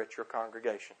elder at your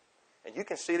congregation. And you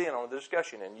can sit in on the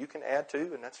discussion and you can add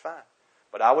to, and that's fine.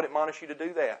 But I would admonish you to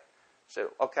do that. So,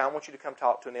 okay, I want you to come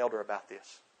talk to an elder about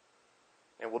this.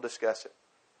 And we'll discuss it.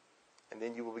 And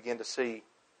then you will begin to see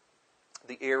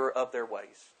the error of their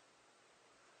ways.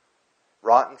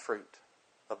 Rotten fruit.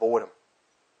 Avoid them.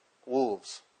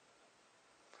 Wolves.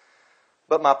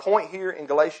 But my point here in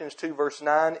Galatians 2 verse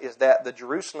 9 is that the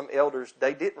Jerusalem elders,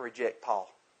 they didn't reject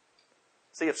Paul.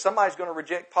 See, if somebody's going to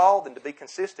reject Paul, then to be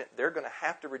consistent, they're going to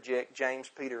have to reject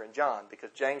James, Peter, and John. Because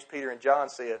James, Peter, and John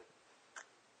said,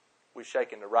 we're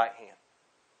shaking the right hand.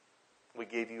 We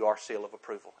give you our seal of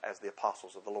approval as the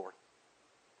apostles of the Lord.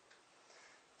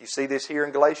 You see this here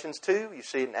in Galatians 2, you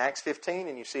see it in Acts 15,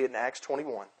 and you see it in Acts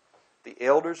 21. The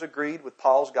elders agreed with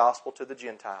Paul's gospel to the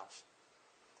Gentiles.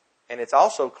 And it's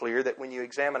also clear that when you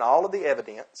examine all of the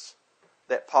evidence,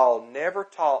 that Paul never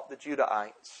taught the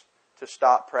Judahites to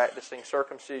stop practicing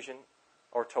circumcision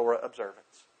or Torah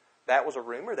observance. That was a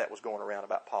rumor that was going around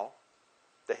about Paul,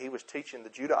 that he was teaching the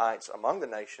Judahites among the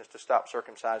nations to stop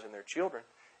circumcising their children.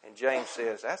 And James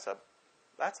says, that's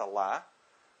a lie.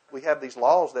 we have these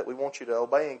laws that we want you to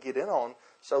obey and get in on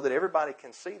so that everybody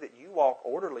can see that you walk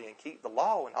orderly and keep the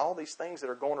law, and all these things that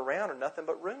are going around are nothing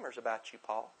but rumors about you,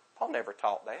 Paul. Paul never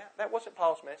taught that. That wasn't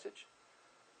Paul's message.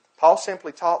 Paul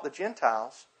simply taught the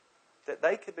Gentiles that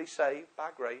they could be saved by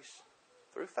grace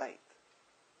through faith,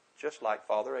 just like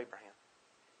Father Abraham.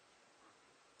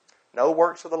 No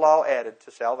works of the law added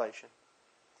to salvation.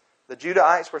 The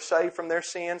Judahites were saved from their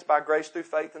sins by grace through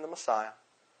faith in the Messiah,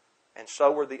 and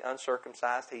so were the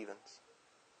uncircumcised heathens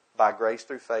by grace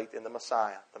through faith in the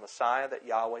Messiah that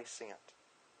Yahweh sent.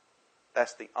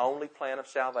 That's the only plan of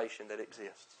salvation that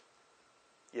exists.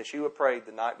 Yeshua prayed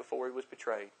the night before He was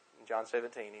betrayed. In John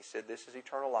 17, He said, "This is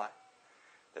eternal life,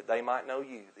 that they might know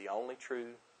You, the only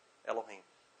true Elohim,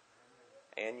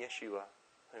 and Yeshua,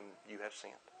 whom You have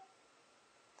sent."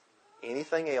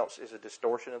 Anything else is a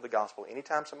distortion of the gospel.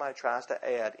 Anytime somebody tries to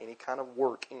add any kind of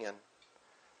work in,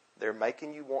 they're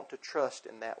making you want to trust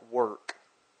in that work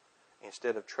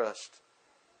instead of trust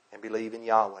and believe in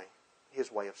Yahweh,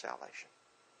 His way of salvation.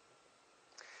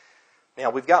 Now,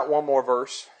 we've got one more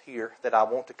verse here that I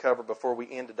want to cover before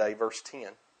we end today, verse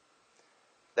 10.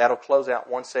 That'll close out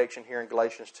one section here in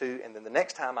Galatians 2. And then the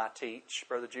next time I teach,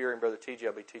 Brother Jerry and Brother TJ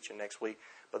will be teaching next week.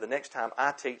 But the next time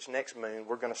I teach next moon,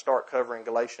 we're going to start covering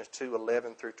Galatians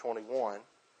 2:11 through 21,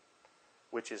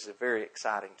 which is very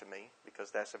exciting to me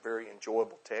because that's a very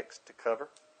enjoyable text to cover,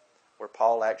 where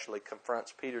Paul actually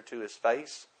confronts Peter to his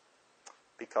face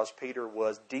because Peter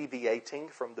was deviating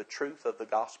from the truth of the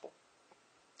gospel.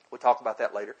 We'll talk about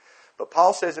that later. But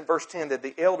Paul says in verse 10 that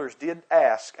the elders did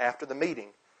ask after the meeting,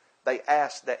 they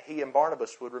asked that he and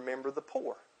Barnabas would remember the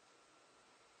poor.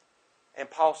 And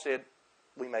Paul said,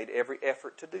 we made every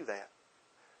effort to do that.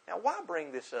 Now, why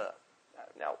bring this up?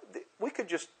 Now, we could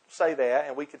just say that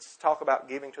and we could talk about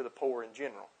giving to the poor in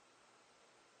general.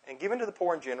 And giving to the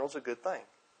poor in general is a good thing.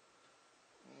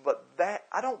 But that,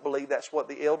 I don't believe that's what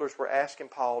the elders were asking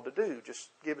Paul to do, just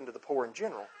giving to the poor in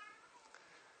general.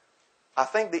 I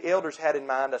think the elders had in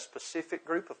mind a specific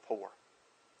group of poor.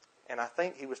 And I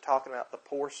think he was talking about the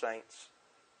poor saints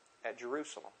at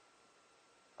Jerusalem.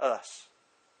 Us.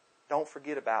 Don't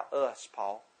forget about us,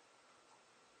 Paul.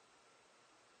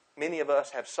 Many of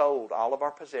us have sold all of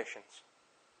our possessions.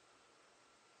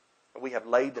 We have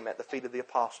laid them at the feet of the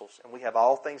apostles. And we have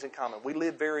all things in common. We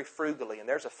live very frugally. And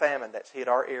there's a famine that's hit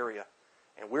our area.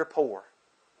 And we're poor.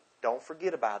 Don't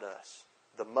forget about us.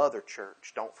 The mother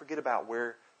church. Don't forget about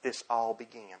where this all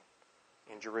began.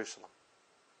 In Jerusalem.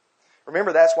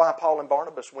 Remember, that's why Paul and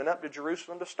Barnabas went up to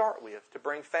Jerusalem to start with, to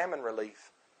bring famine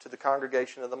relief to the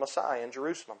congregation of the Messiah in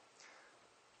Jerusalem.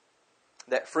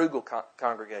 That frugal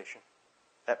congregation,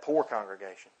 that poor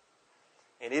congregation.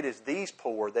 And it is these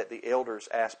poor that the elders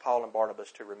asked Paul and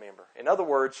Barnabas to remember. In other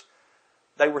words,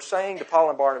 they were saying to Paul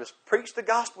and Barnabas, preach the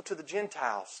gospel to the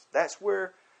Gentiles. That's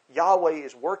where Yahweh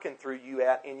is working through you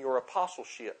at in your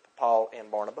apostleship, Paul and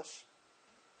Barnabas.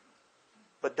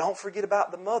 But don't forget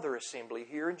about the mother assembly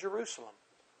here in Jerusalem.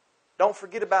 Don't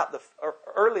forget about the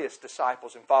earliest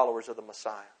disciples and followers of the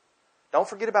Messiah. Don't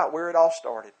forget about where it all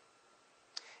started.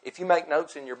 If you make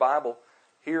notes in your Bible,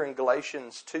 here in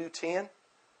Galatians 2:10,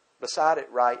 beside it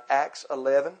write Acts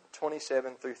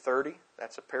 11:27 through 30.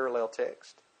 That's a parallel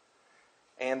text.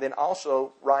 And then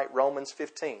also write Romans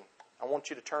 15. I want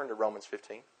you to turn to Romans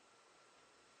 15.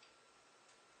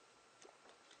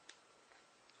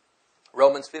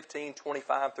 Romans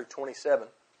 15:25 through 27.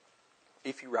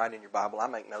 If you write in your Bible, I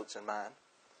make notes in mine.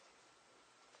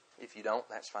 If you don't,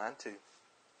 that's fine too.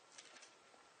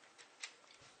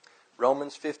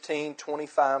 Romans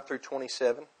 15:25 through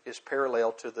 27 is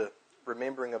parallel to the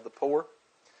remembering of the poor.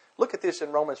 Look at this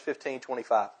in Romans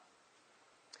 15:25.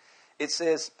 It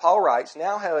says, Paul writes,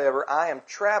 "Now, however, I am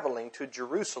traveling to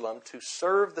Jerusalem to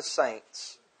serve the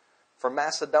saints. For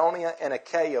Macedonia and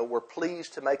Achaia were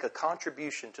pleased to make a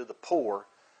contribution to the poor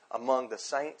among the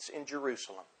saints in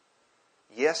Jerusalem.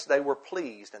 Yes, they were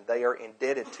pleased, and they are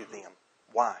indebted to them."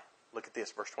 Why? Look at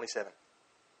this, verse 27.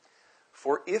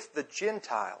 "For if the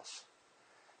Gentiles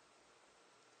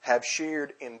have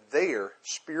shared in their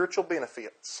spiritual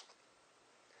benefits,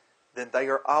 then they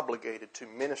are obligated to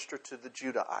minister to the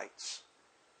Judahites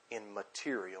in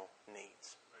material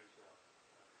needs."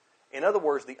 In other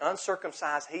words, the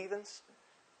uncircumcised heathens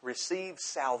received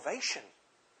salvation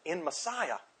in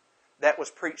Messiah that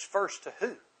was preached first to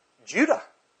who? Judah.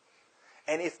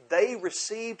 And if they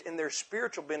received in their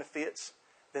spiritual benefits,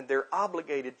 then they're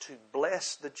obligated to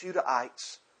bless the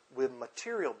Judahites with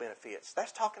material benefits.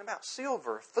 That's talking about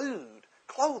silver, food,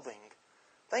 clothing,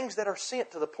 things that are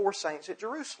sent to the poor saints at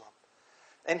Jerusalem.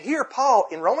 And here Paul,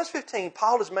 in Romans 15,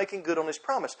 Paul is making good on his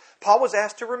promise. Paul was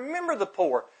asked to remember the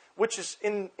poor, which is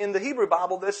in the Hebrew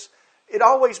Bible, this it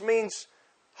always means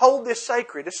hold this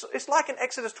sacred. It's like in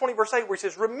Exodus 20 verse 8 where he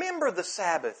says, remember the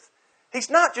Sabbath. He's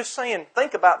not just saying,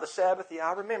 think about the Sabbath. Yeah,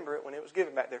 I remember it when it was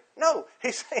given back there. No,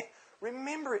 he's saying,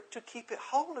 remember it to keep it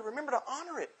holy. Remember to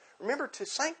honor it. Remember to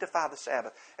sanctify the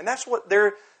Sabbath. And that's what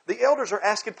the elders are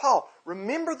asking Paul.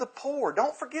 Remember the poor.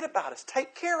 Don't forget about us.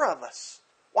 Take care of us.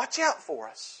 Watch out for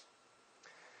us.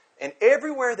 And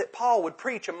everywhere that Paul would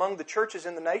preach among the churches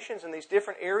in the nations in these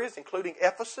different areas, including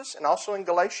Ephesus and also in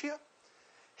Galatia,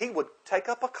 he would take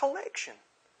up a collection.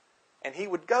 And he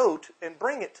would go and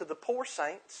bring it to the poor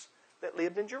saints that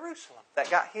lived in Jerusalem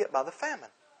that got hit by the famine.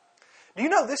 Do you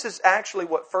know this is actually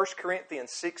what 1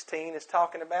 Corinthians 16 is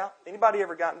talking about? Anybody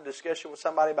ever gotten a discussion with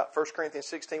somebody about 1 Corinthians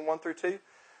 16, 1 through 2?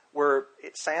 Where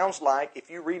it sounds like, if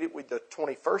you read it with the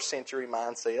 21st century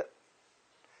mindset,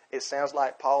 it sounds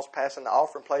like Paul's passing the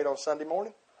offering plate on Sunday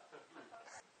morning.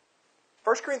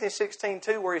 1 Corinthians 16,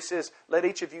 2, where he says, let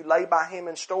each of you lay by him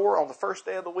in store on the first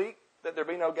day of the week, that there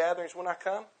be no gatherings when I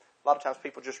come. A lot of times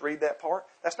people just read that part.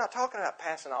 That's not talking about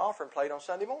passing an offering plate on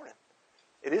Sunday morning.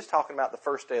 It is talking about the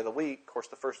first day of the week. Of course,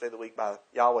 the first day of the week by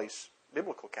Yahweh's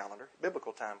biblical calendar,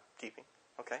 biblical timekeeping.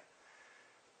 Okay?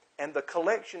 And the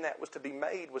collection that was to be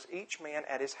made was each man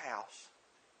at his house.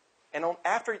 And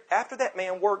after that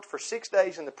man worked for 6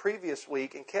 days in the previous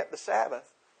week and kept the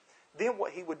Sabbath, then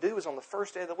what he would do is on the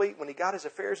first day of the week, when he got his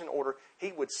affairs in order,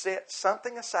 he would set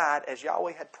something aside as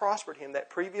Yahweh had prospered him that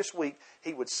previous week.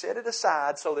 He would set it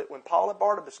aside so that when Paul and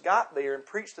Barnabas got there and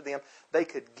preached to them, they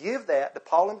could give that to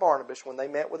Paul and Barnabas when they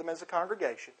met with them as a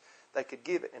congregation. They could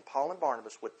give it, and Paul and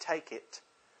Barnabas would take it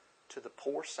to the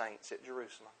poor saints at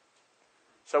Jerusalem.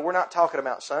 So we're not talking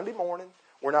about Sunday morning.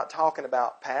 We're not talking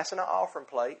about passing an offering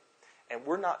plate. And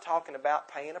we're not talking about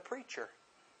paying a preacher.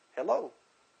 Hello.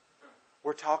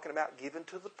 We're talking about giving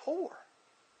to the poor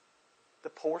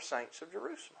saints of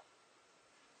Jerusalem.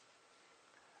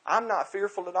 I'm not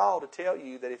fearful at all to tell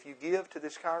you that if you give to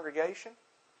this congregation,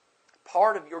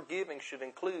 part of your giving should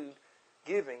include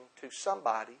giving to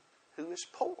somebody who is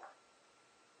poor.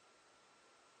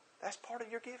 That's part of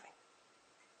your giving.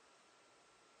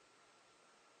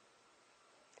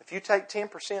 If you take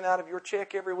 10% out of your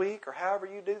check every week, or however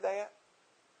you do that,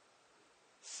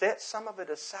 set some of it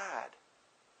aside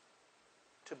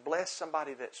to bless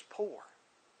somebody that's poor.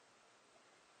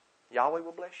 Yahweh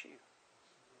will bless you.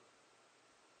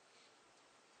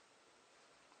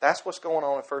 That's what's going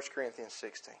on in 1 Corinthians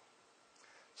 16.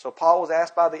 So Paul was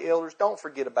asked by the elders, don't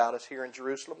forget about us here in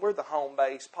Jerusalem. We're the home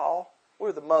base, Paul.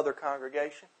 We're the mother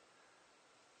congregation.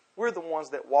 We're the ones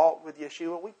that walked with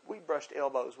Yeshua. We brushed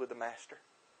elbows with the Master.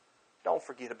 Don't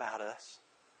forget about us.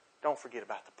 Don't forget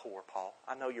about the poor, Paul.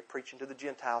 I know you're preaching to the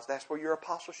Gentiles. That's where your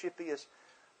apostleship is.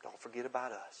 Don't forget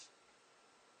about us.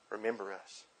 Remember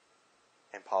us.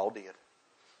 And Paul did.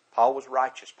 Paul was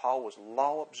righteous. Paul was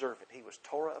law observant. He was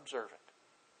Torah observant.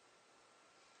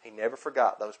 He never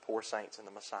forgot those poor saints in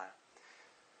the Messiah.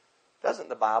 Doesn't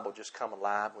the Bible just come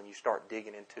alive when you start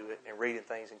digging into it and reading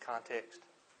things in context?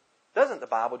 Doesn't the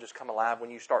Bible just come alive when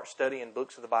you start studying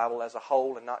books of the Bible as a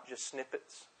whole and not just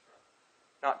snippets?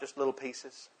 Not just little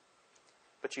pieces?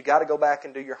 But you got to go back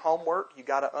and do your homework. You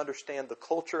got to understand the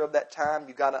culture of that time.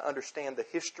 You got to understand the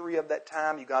history of that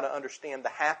time. You got to understand the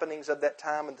happenings of that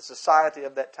time and the society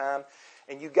of that time.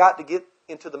 And you got to get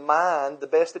into the mind, the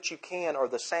best that you can, or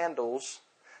the sandals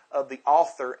of the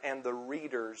author and the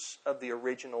readers of the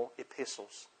original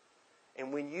epistles.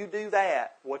 And when you do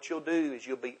that, what you'll do is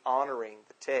you'll be honoring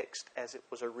the text as it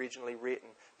was originally written.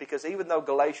 Because even though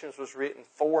Galatians was written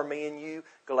for me and you,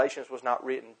 Galatians was not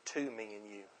written to me and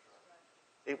you.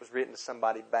 It was written to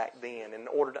somebody back then. In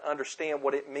order to understand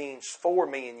what it means for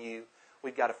me and you,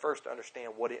 we've got to first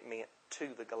understand what it meant to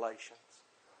the Galatians.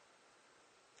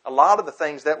 A lot of the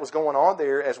things that was going on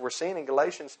there, as we're seeing in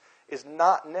Galatians, is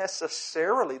not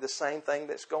necessarily the same thing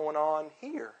that's going on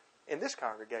here in this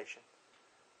congregation.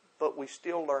 But we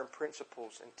still learn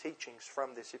principles and teachings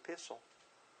from this epistle.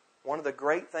 One of the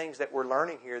great things that we're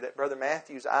learning here, that Brother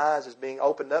Matthew's eyes is being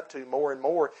opened up to more and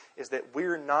more, is that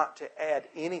we're not to add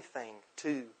anything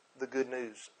to the good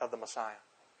news of the Messiah.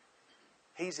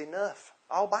 He's enough.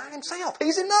 All by himself.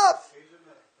 He's enough.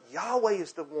 Yahweh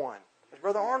is the one. As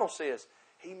Brother Arnold says,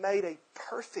 He made a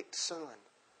perfect Son.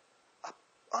 An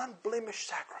unblemished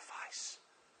sacrifice.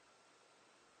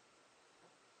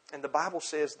 And the Bible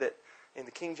says that, in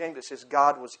the King James it says,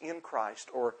 God was in Christ,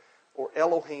 or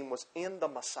Elohim was in the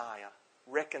Messiah,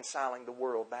 reconciling the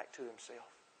world back to Himself.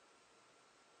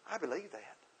 I believe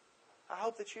that. I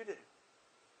hope that you do.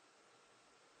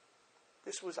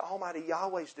 This was Almighty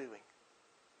Yahweh's doing.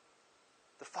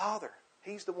 The Father,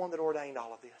 He's the one that ordained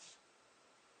all of this.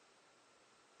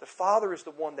 The Father is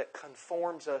the one that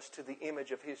conforms us to the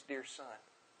image of His dear Son.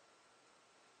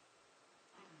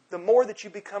 The more that you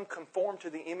become conformed to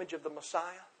the image of the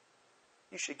Messiah,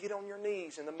 you should get on your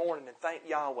knees in the morning and thank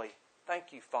Yahweh.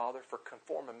 Thank you, Father, for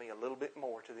conforming me a little bit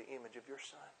more to the image of your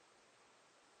Son.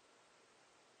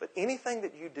 But anything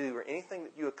that you do or anything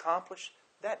that you accomplish,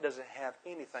 that doesn't have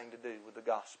anything to do with the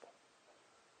gospel.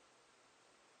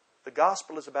 The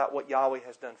gospel is about what Yahweh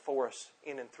has done for us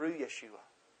in and through Yeshua,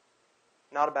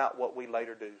 not about what we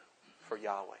later do for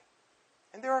Yahweh.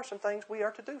 And there are some things we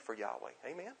are to do for Yahweh.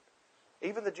 Amen?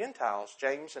 Even the Gentiles,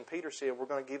 James and Peter said, we're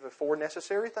going to give the 4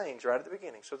 necessary things right at the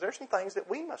beginning. So there's some things that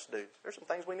we must do. There's some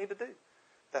things we need to do.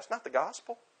 That's not the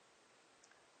gospel.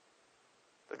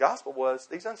 The gospel was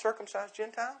these uncircumcised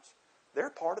Gentiles,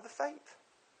 they're part of the faith.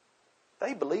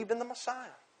 They believed in the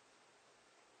Messiah.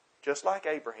 Just like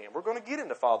Abraham. We're going to get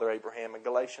into Father Abraham in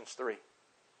Galatians 3.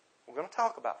 We're going to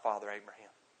talk about Father Abraham.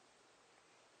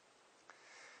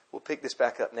 We'll pick this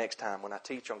back up next time when I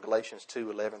teach on Galatians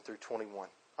 2:11 through 21.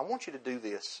 I want you to do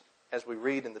this as we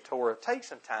read in the Torah. Take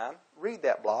some time. Read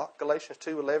that block, Galatians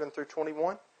 2:11 through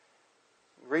 21.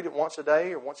 Read it once a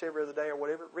day or once every other day or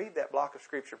whatever. Read that block of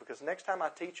Scripture, because next time I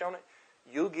teach on it,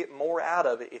 you'll get more out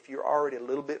of it if you're already a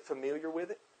little bit familiar with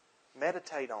it.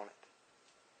 Meditate on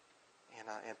it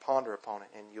and ponder upon it,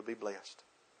 and you'll be blessed.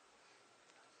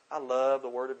 I love the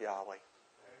Word of Yahweh. Amen.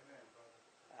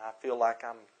 I feel like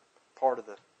I'm part of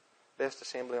the best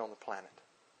assembly on the planet.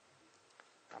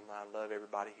 I love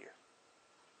everybody here.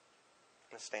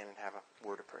 Let's stand and have a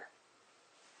word of prayer.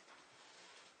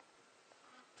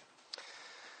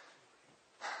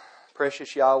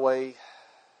 Precious Yahweh,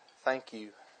 thank you.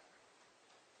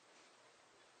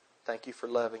 Thank you for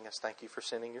loving us. Thank you for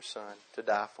sending your Son to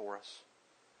die for us.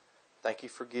 Thank you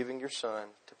for giving your Son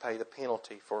to pay the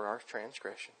penalty for our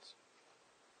transgressions.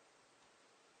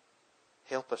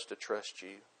 Help us to trust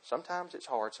you. Sometimes it's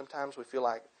hard. Sometimes we feel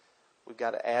like we've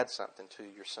got to add something to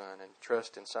your Son and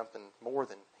trust in something more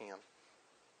than Him.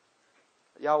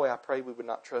 But Yahweh, I pray we would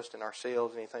not trust in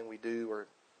ourselves, anything we do, or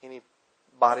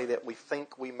anybody that we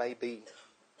think we may be.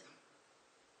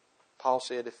 Paul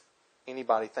said if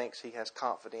anybody thinks he has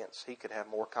confidence, he could have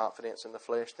more confidence in the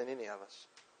flesh than any of us.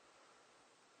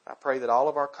 I pray that all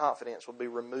of our confidence will be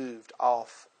removed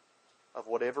off of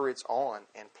whatever it's on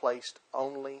and placed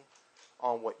only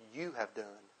on what you have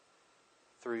done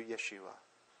through Yeshua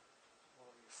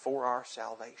for our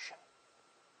salvation.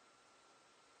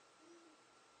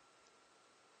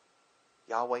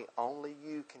 Yahweh, only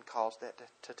you can cause that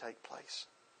to take place.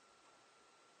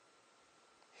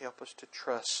 Help us to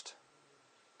trust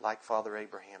like Father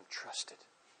Abraham trusted.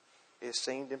 It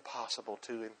seemed impossible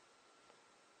to him,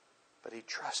 but he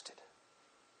trusted.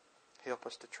 Help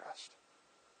us to trust.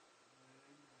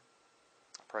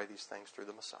 I pray these things through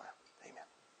the Messiah.